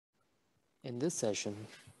In this session,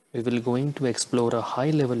 we will going to explore a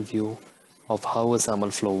high-level view of how a SAML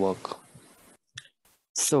flow works.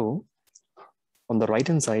 So, on the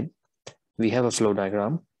right-hand side, we have a flow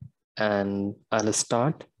diagram, and I'll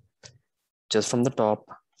start just from the top.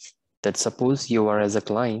 That suppose you are as a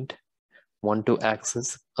client want to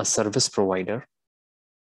access a service provider,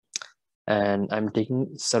 and I'm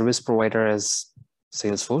taking service provider as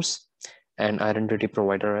Salesforce and identity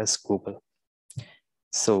provider as Google.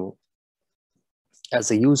 So, as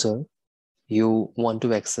a user, you want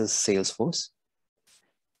to access Salesforce.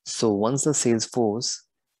 So once the Salesforce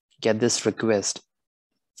get this request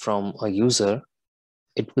from a user,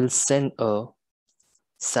 it will send a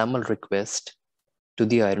SAML request to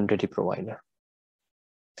the identity provider.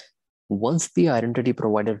 Once the identity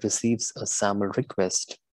provider receives a SAML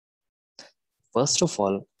request, first of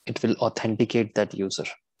all, it will authenticate that user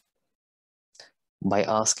by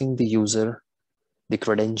asking the user the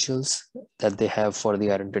credentials that they have for the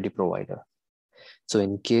identity provider. So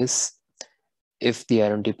in case if the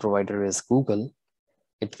identity provider is Google,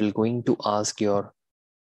 it will going to ask your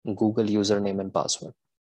Google username and password.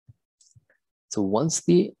 So once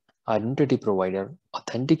the identity provider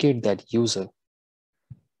authenticate that user,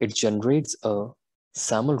 it generates a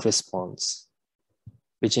SAML response,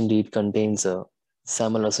 which indeed contains a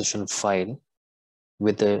SAML assertion file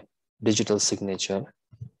with a digital signature,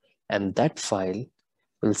 and that file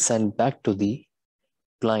will send back to the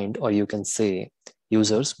client, or you can say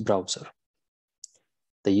user's browser.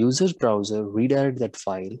 The user's browser redirect that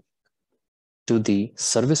file to the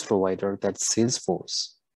service provider, that's Salesforce.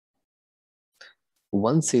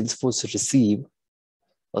 Once Salesforce receive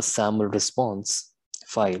a SAML response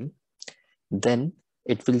file, then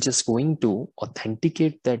it will just going to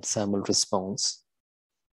authenticate that SAML response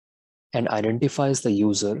and identifies the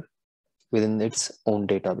user within its own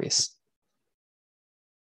database.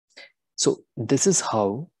 So this is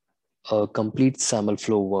how a complete SAML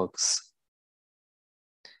flow works.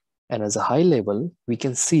 And as a high level, we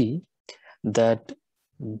can see that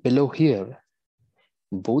below here,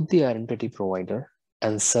 both the identity provider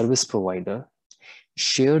and service provider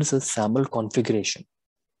shares a SAML configuration.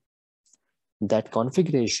 That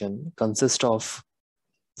configuration consists of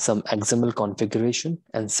some XML configuration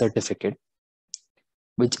and certificate,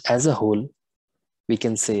 which as a whole, we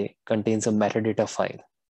can say contains a metadata file,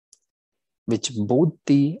 which both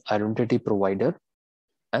the identity provider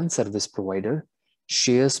and service provider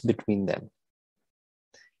shares between them.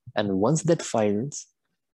 And once that files,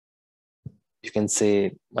 you can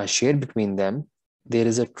say are shared between them, there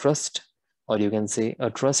is a trust, or you can say a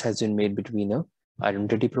trust has been made between a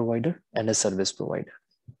identity provider and a service provider.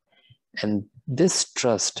 And this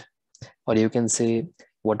trust, or you can say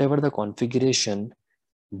whatever the configuration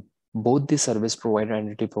both the service provider and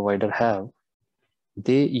identity provider have,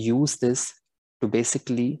 they use this to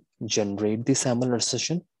basically generate the SAML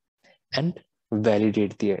assertion and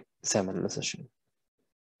validate the SAML assertion.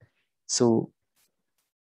 So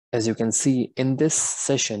as you can see in this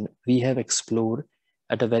session, we have explored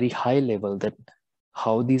at a very high level that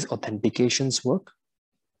how these authentications work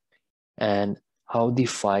and how the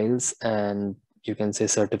files and you can say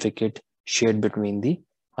certificate shared between the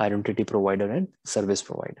identity provider and service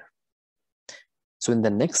provider. So in the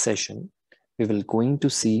next session, we will going to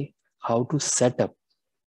see how to set up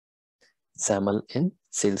SAML in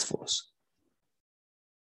Salesforce.